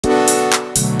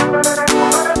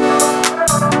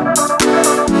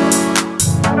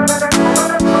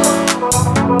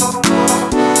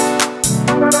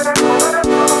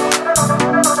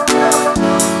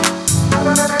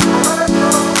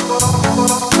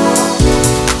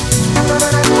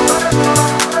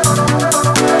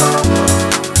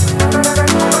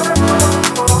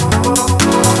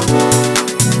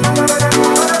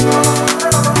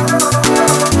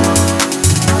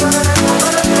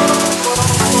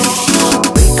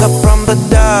the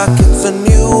dark, it's a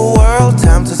new world.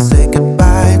 Time to say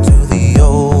goodbye to the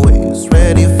old ways.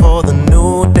 Ready for the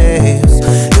new days.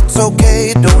 It's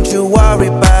okay, don't you worry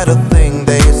about a thing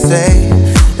they say.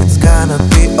 It's gonna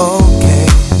be okay.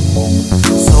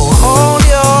 So hold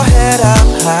your head up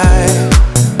high.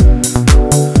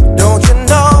 Don't you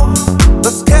know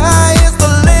the sky is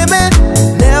the limit?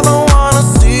 Never wanna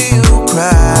see you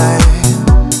cry.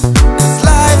 'Cause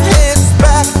life hits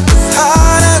back as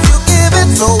hard as you give it.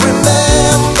 So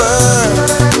remember,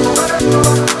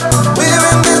 we're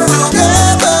in this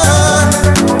together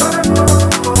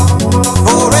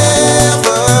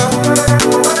forever.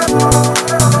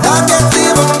 Life gets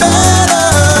even better.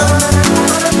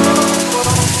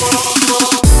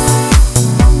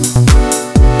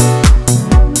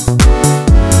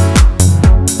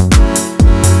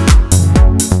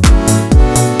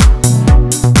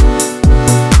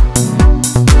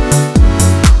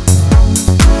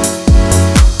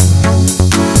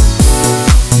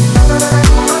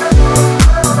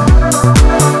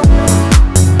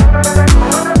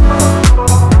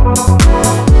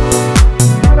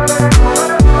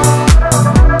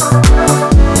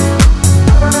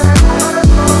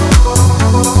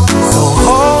 So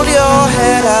hold your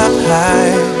head up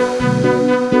high.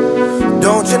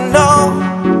 Don't you know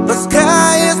the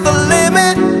sky is the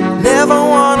limit? Never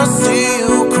wanna see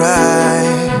you cry.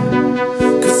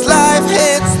 'Cause life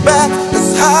hits back as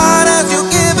hard as you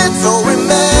give it. So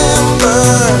remember,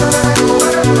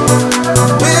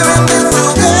 we're in this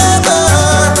together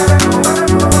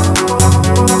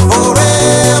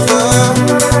forever.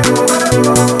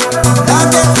 Life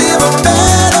gets even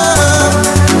better.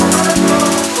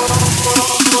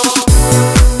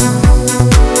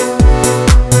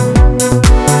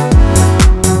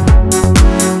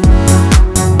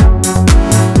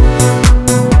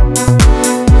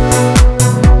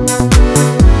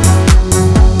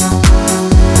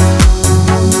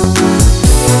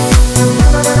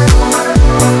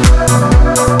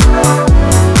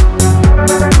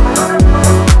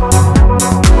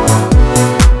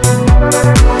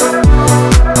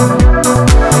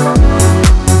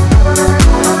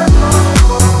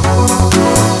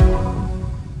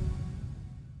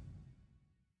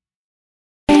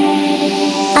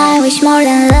 I wish more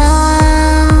than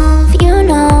love, you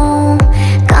know.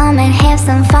 Come and have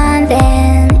some fun,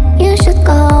 then you should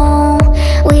go.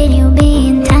 Will you be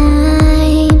in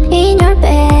time, in your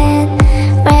bed,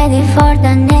 ready for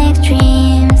the next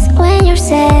dreams when you're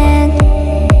sad?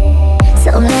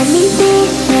 So let me be,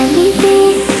 let me be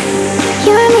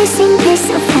your missing piece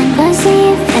of fantasy,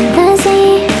 fantasy.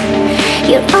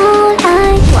 You're all I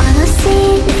wanna see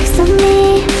next to me.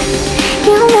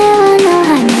 You'll never know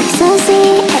I'm ecstasy,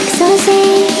 ecstasy.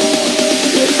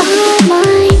 You are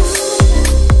mine.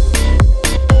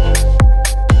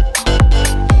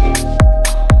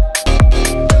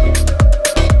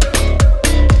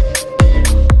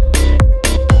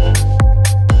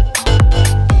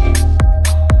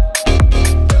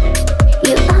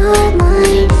 You are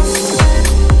mine.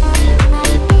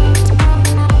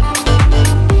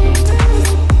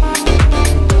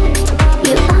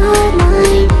 You are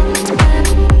mine.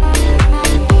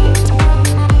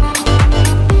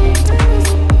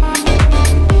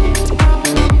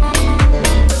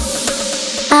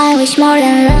 I wish more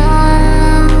than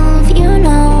love, you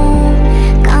know.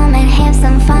 Come and have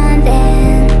some fun,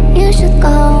 then you should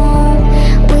go.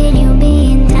 Will you be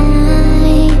in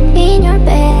time, in your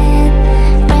bed,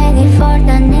 ready for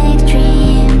the next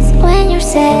dreams when you're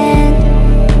sad?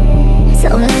 So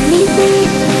let me be,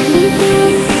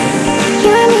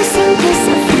 your missing piece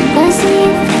of fantasy,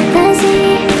 fantasy.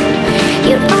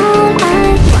 You're all I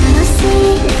wanna see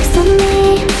next to me.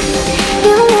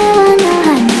 You'll never know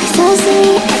I'm ecstasy,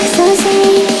 ecstasy.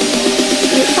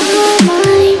 You are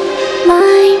mine,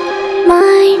 mine,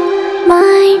 mine,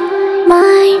 mine,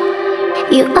 mine.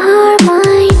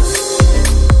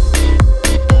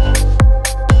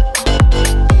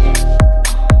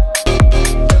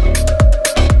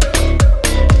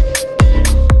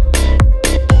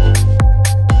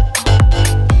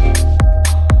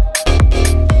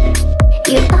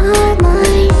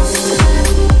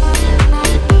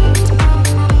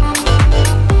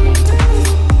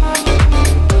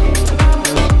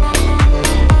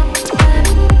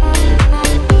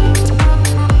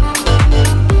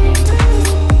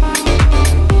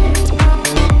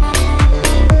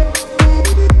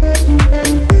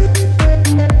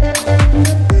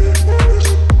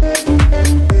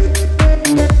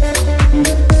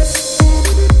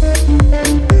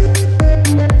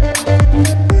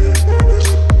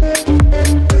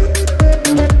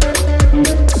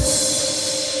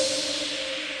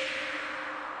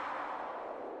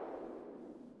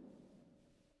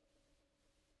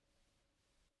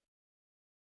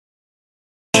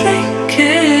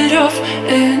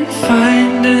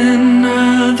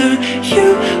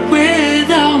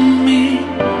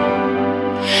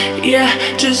 Yeah,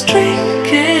 just drink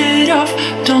it off.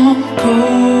 Don't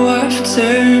go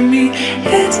after me.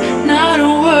 It's not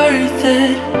worth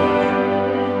it.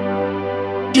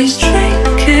 Just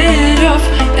drink it off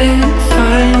and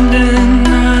find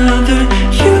another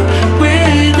you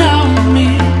without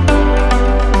me.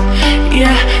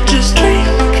 Yeah, just drink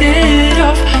it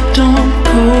off. Don't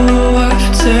go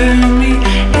after me.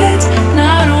 It's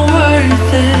not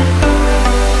worth it.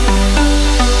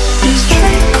 Just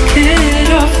drink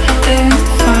it off and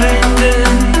find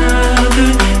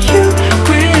another you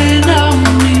without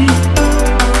me.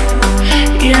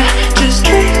 Yeah, just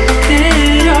drink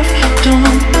it off.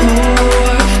 Don't go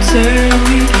after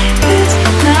me. It's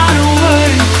not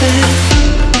worth it.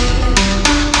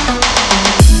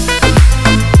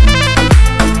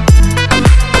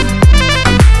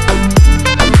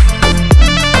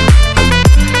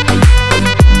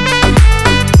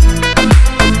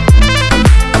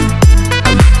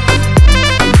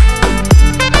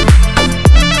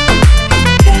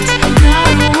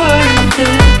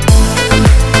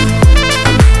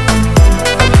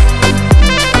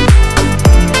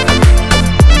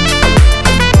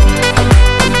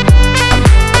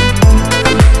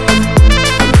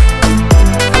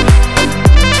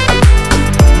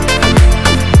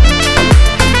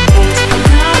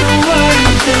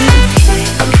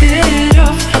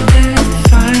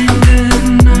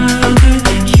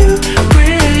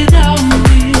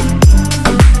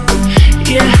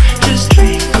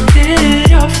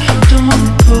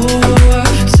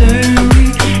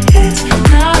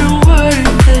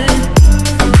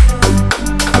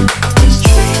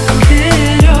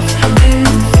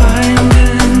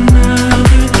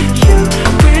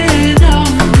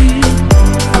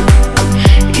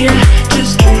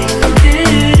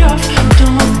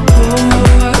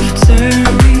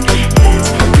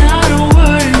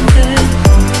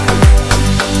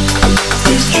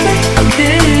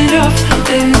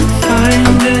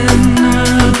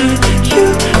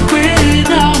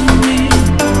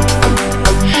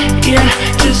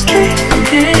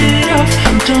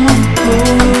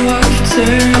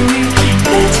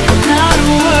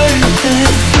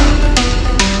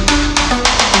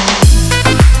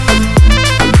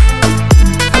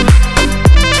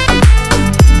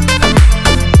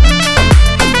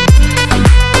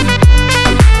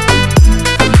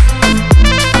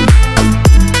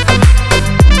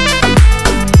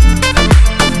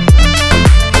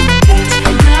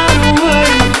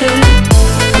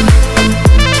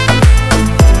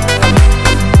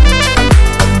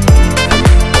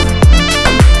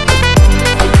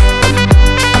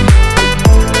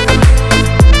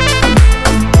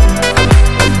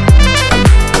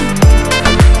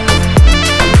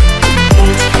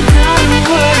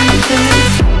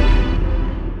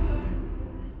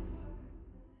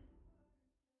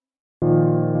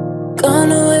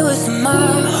 Gone away with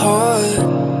my heart.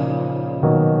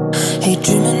 Hey,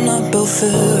 dreaming about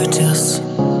fairy tales.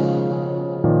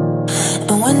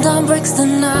 And when dawn breaks the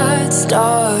night's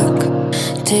dark,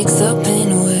 takes the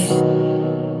pain away.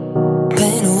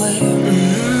 Pain away.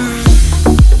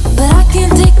 But I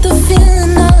can't take the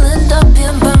feeling I'll end up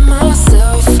here by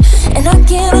myself. And I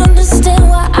can't understand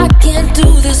why I can't do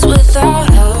this without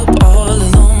help. All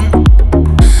alone,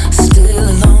 still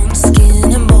alone,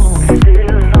 skin and bone.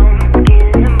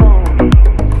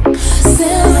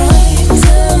 Sail away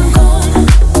till I'm gone.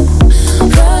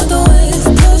 Ride the wave,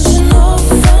 pushing off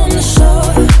from the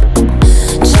shore.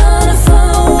 Trying to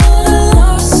find what I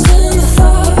lost in the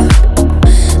fog.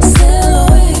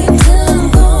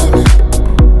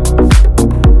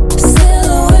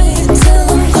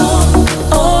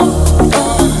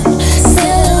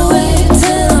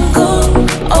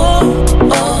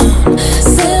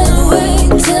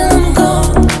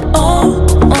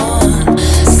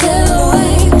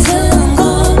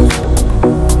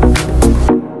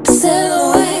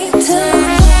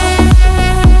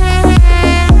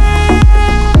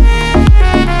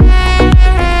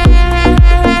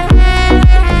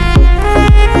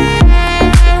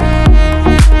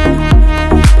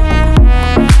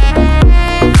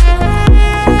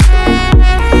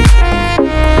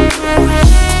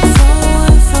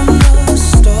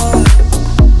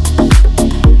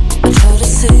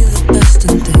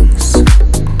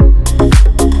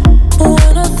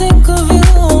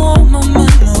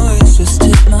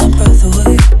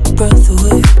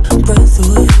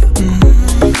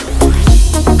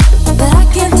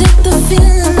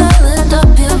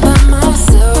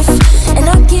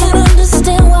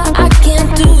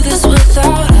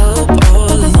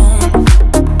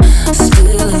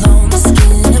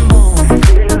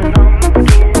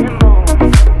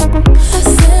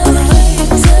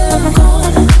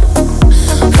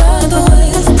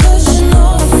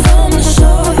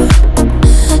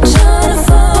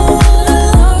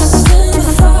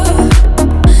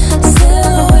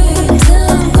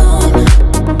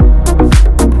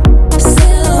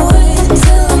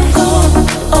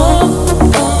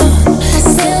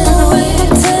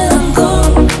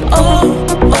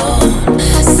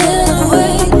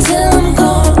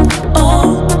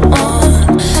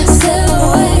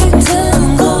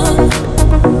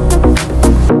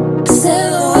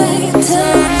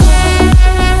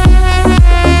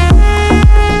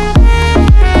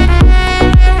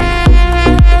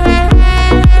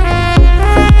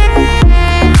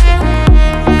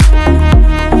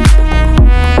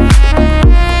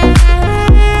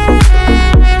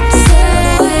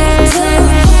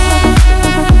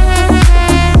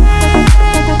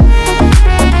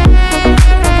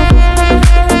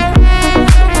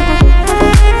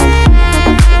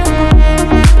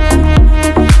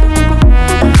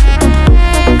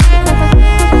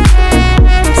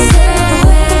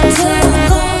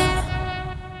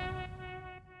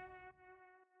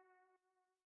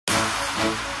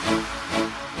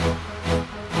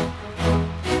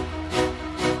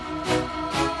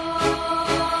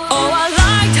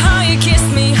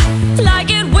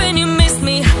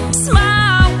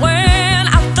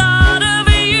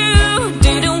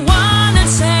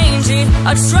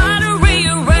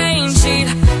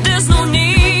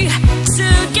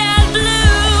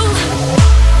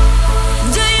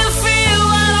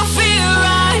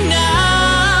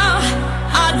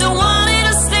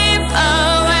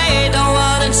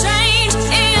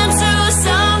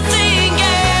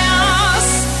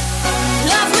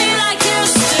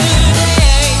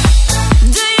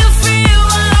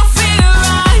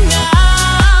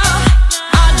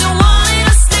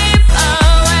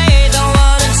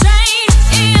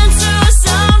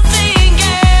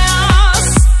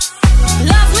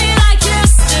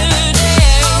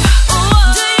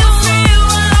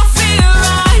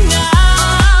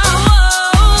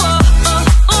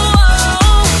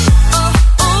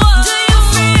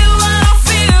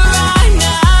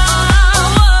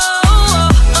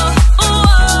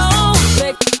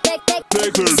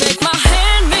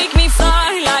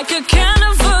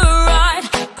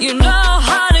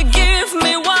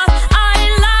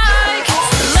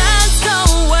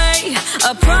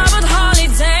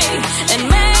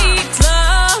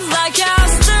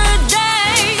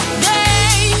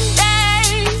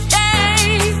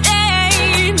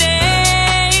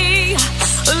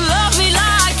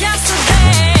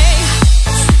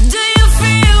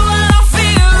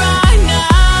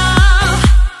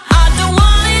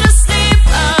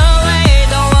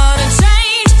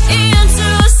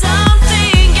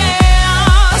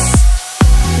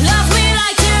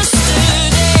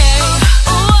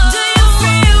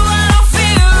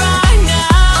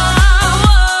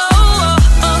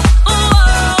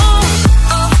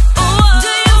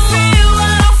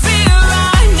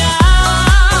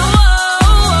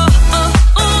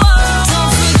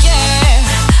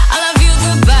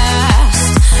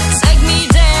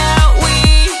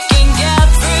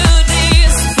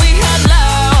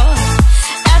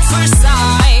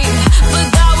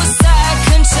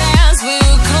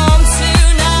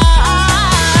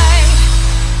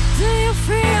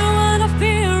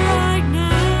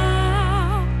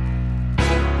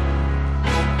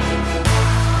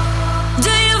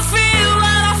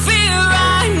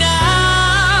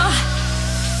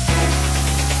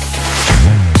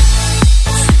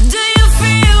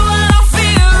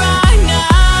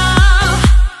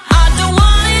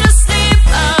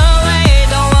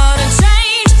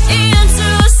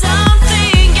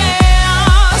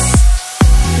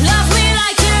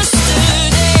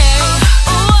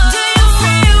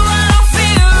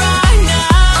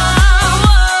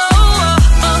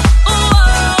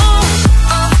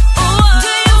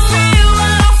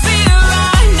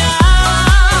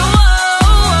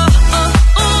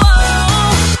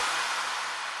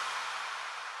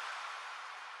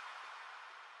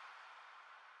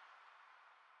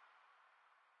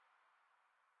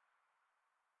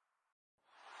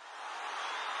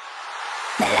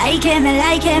 like it, me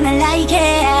like it, me like it,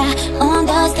 yeah. 1,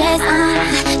 2,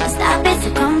 3, don't stop it,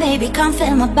 so come baby, come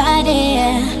feel my body,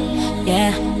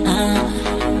 yeah,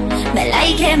 Me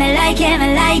like it, me like it,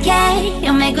 me like it.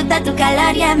 Yo me gusta tu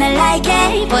calor, yeah, me like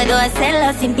it. Puedo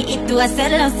hacerlo sin ti y tú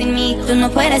hacerlo sin mí. Tú no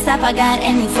puedes apagar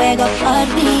en mi fuego por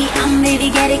mí. Come baby,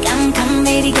 get it, come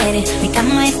baby, get it. Mi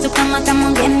cama es tu cama, come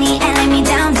on, get me and lay me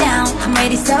down, down. I'm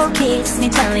ready, so kiss me,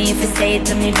 telling you if you say it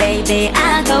to me, baby,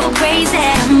 I'll go crazy.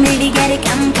 Come baby, get it,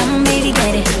 come baby,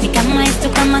 get it. Mi cama es tu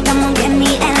cama, come on, get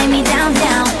me and lay me down,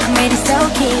 down. I'm ready, so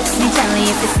kiss me, telling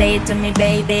you if you say it to me,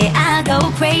 baby, I'll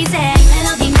go crazy.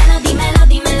 Dímelo,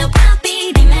 dímelo,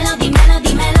 papi. Dímelo, dímelo,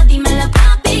 dímelo, dímelo,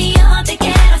 papi. Yo te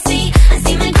quiero así,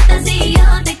 así me gusta así.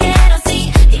 Yo te quiero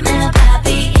así. Dímelo,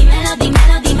 papi. Dímelo,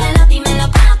 dímelo, dímelo,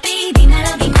 dímelo, papi.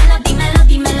 Dímelo, dímelo, dímelo,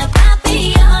 dímelo,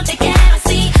 papi. Yo te quiero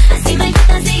así, así me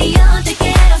gusta así. Yo te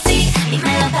quiero así.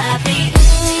 Dímelo, papi.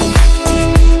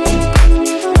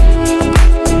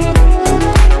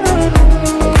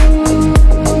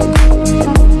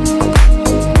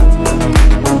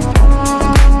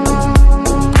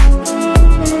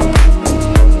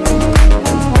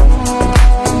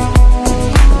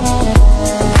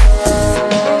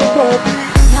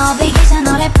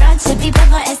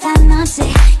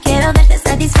 Quiero verte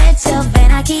satisfecho,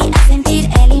 ven aquí a sentir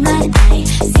el imán, ay.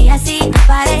 Si así no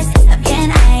parece, está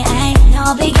bien, ay, ay.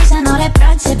 No obligation, no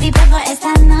reproche, vive por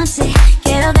esta noche.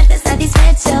 Quiero verte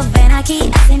satisfecho, ven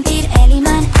aquí a sentir el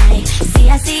imán, ay. Si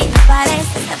así no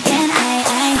parece, está bien, ay,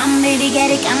 ay. Come baby,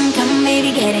 get it, come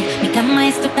baby, get it. Mi cama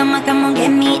es tu cama, come on, get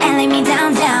me and lay me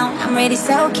down, down. I'm ready,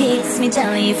 so kiss me,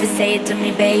 telling you if you say it to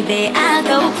me, baby, I'll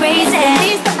go crazy.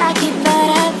 Listo aquí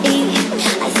para ti.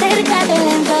 Acércate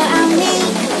lento a mí.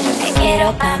 Te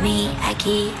quiero pa' mí,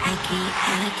 aquí, aquí,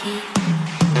 aquí.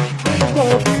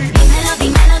 Dímelo,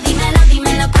 dímelo, dímelo,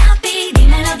 dímelo, papi.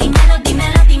 Dímelo, dímelo,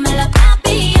 dímelo, dímelo,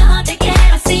 papi. Yo te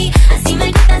quiero así, así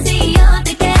me gusta así. Yo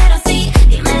te quiero así.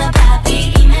 Dímelo,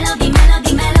 papi. Dímelo, dímelo,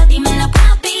 dímelo, dímelo,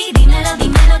 papi. Dímelo,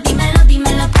 dímelo, dímelo,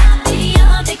 dímelo, papi.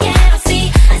 Yo te quiero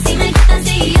así, así me gusta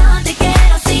así. Yo te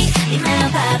quiero así. Dímelo,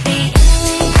 papi.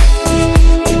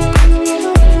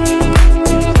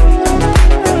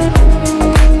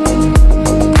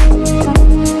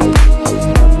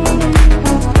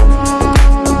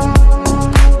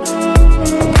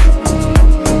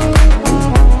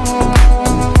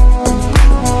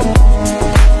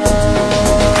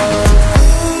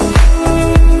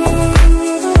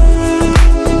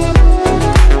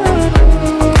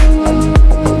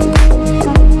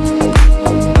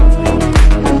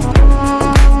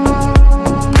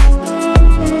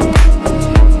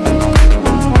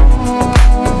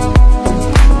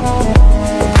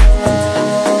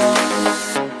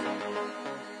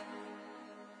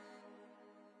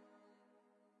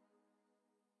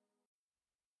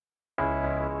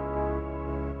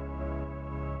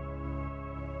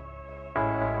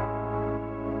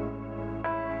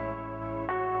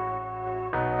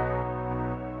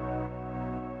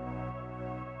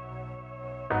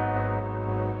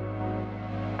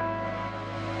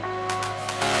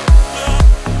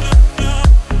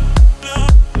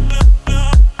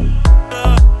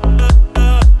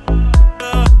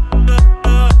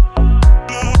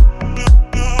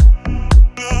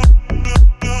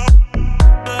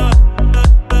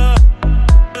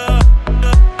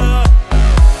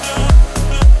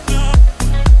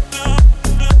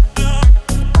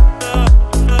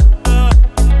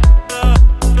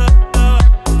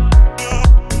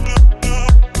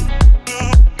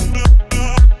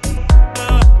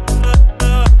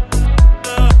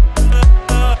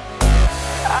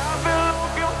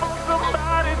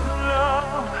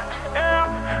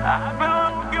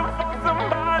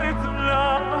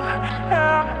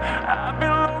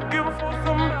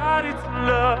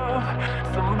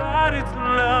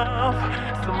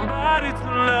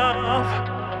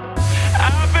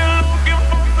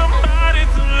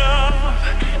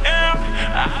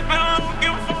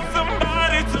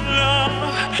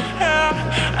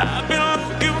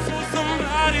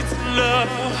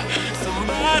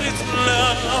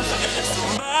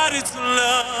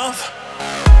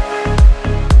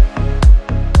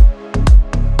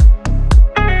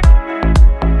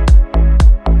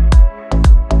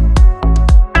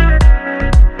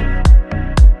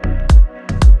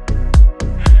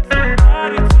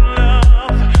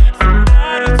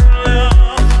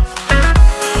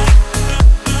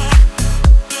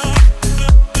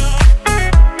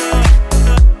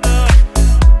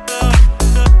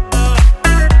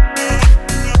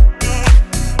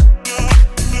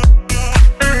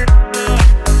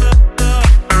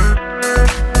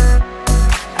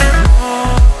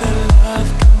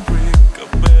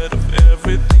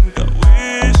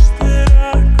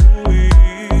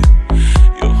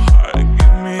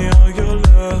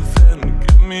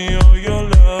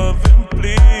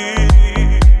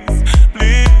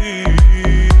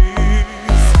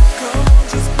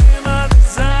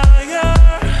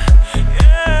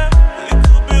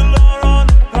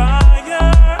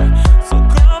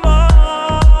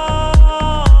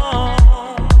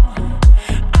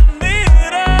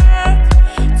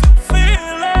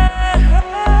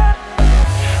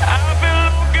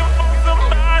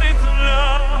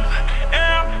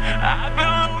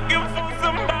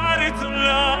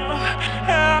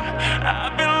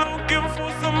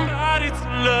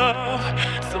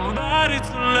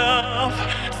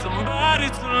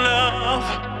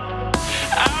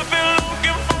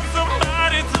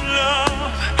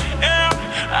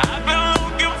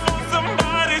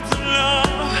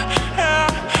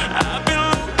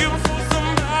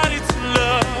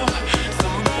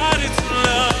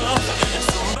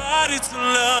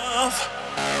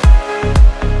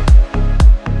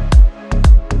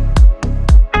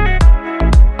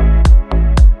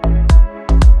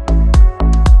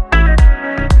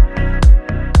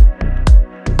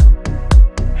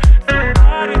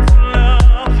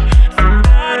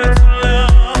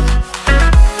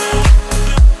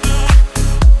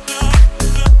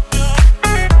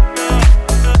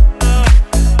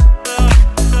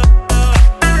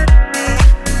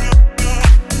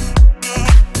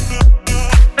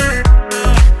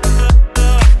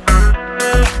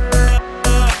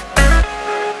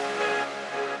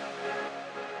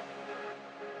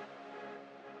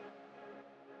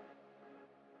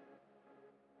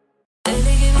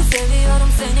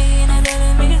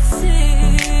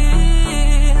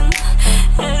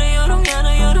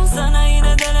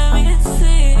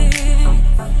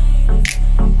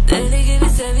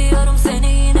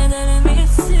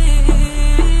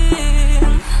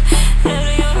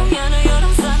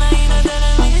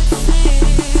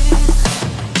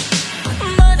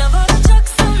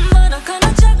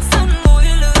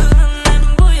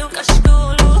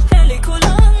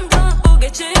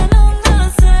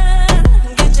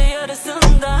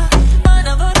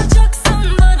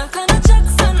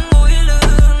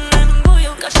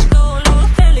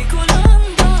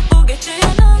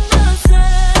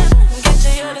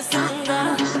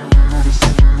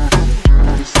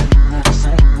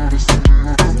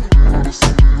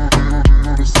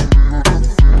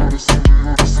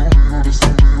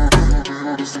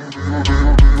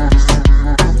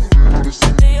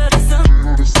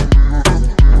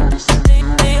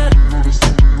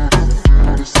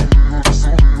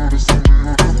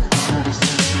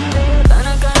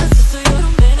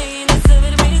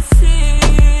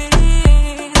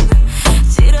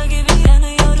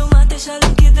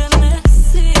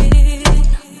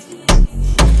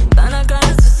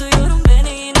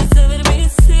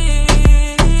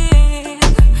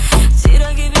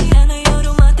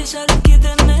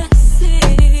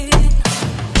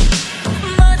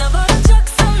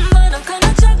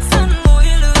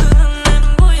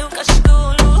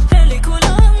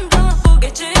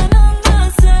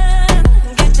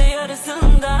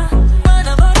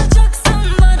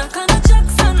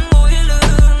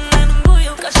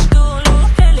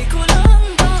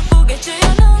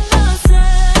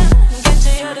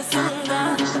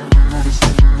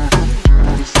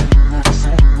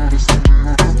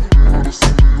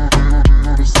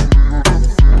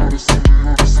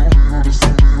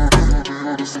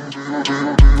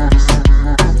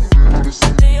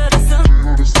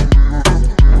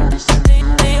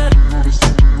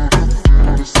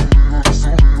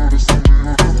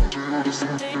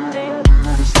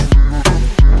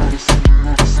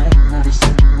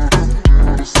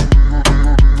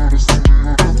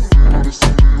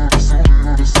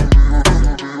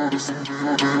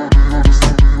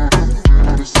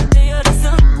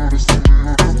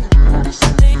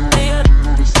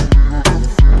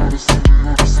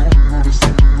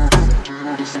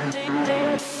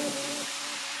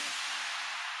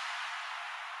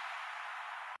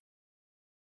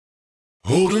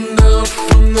 Holding out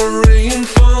from the rain,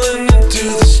 falling into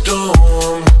the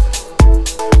storm.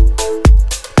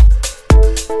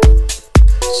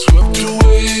 Swept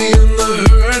away and the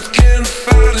hurt can't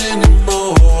fight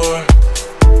anymore.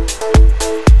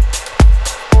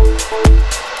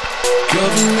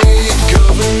 Cover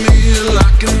me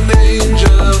like an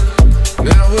angel.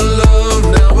 Now our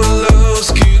love's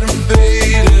getting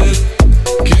faded.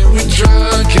 Can we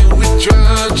try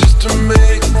just to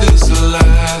make this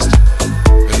last?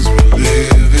 As we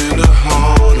live in a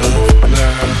heart of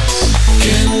glass.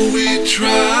 Can we try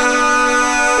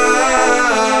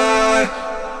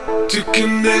to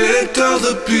connect all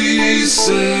the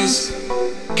pieces?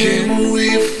 Can we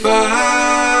fight?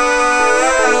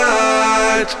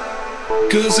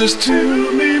 'Cause there's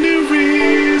too many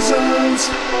reasons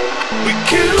we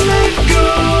can't let go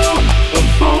of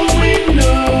all we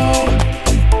know.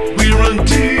 We run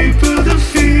deeper the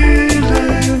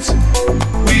feelings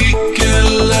we can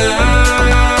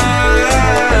last.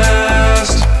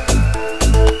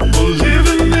 We're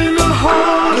living in a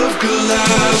heart of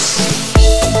glass.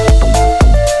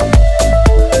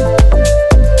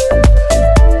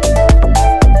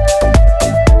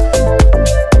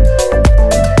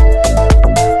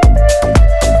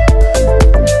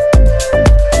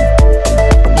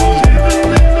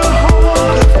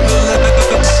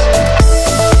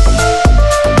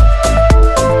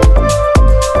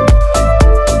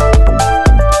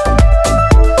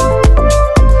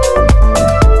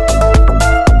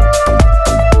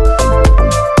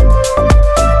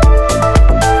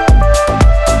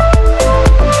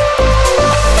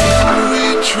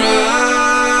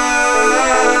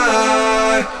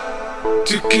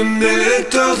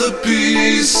 Connect all the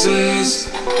pieces.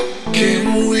 Can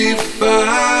we fight?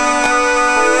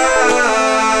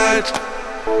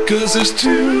 'Cause there's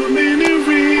too many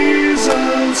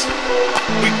reasons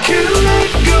we can't let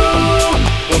go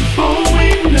of all we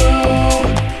know.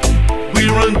 We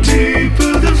run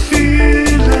deeper the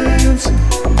feelings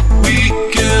we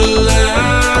can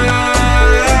last.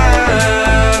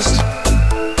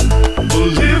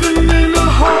 We're living in a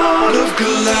heart of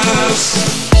glass.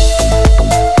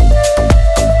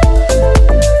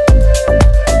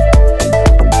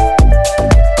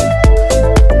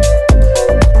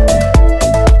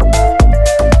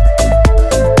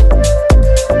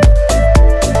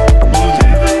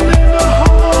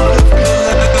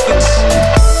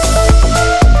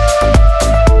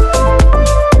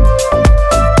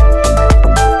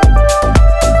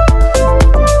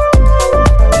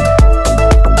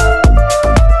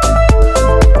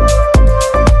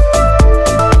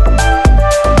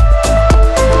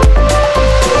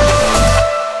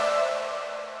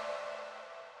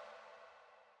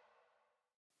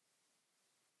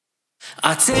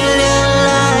 I tell you,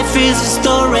 life is a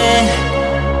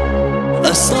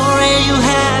story you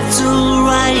have to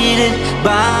write it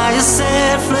by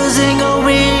yourself. Losing or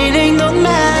winning don't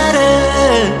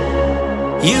matter.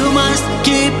 You must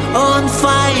keep on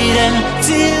fighting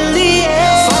till the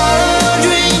end. Follow your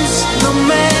dreams, no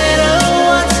matter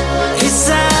what. It's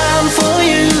time for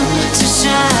you to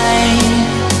shine.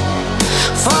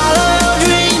 Follow your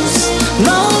dreams,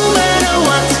 no matter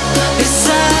what. It's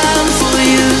time for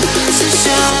you to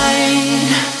shine.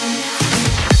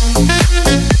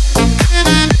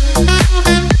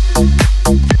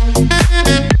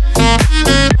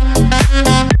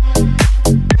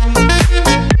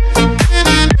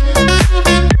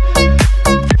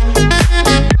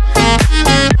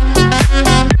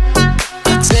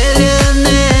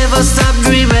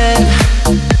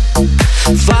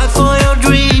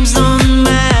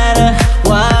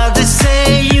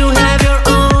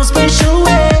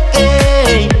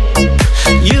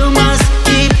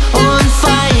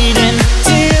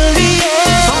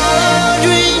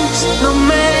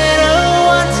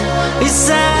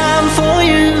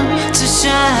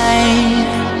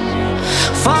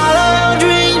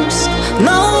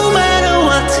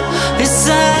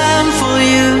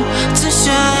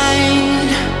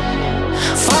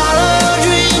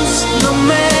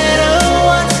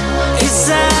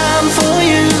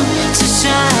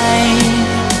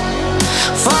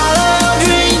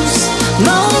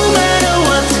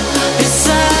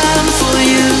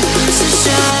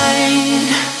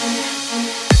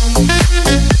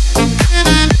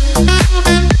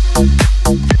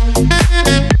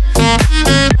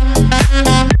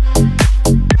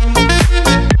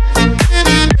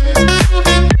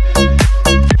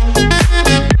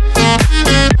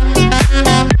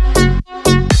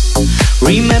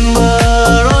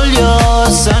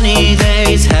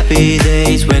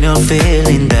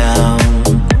 feeling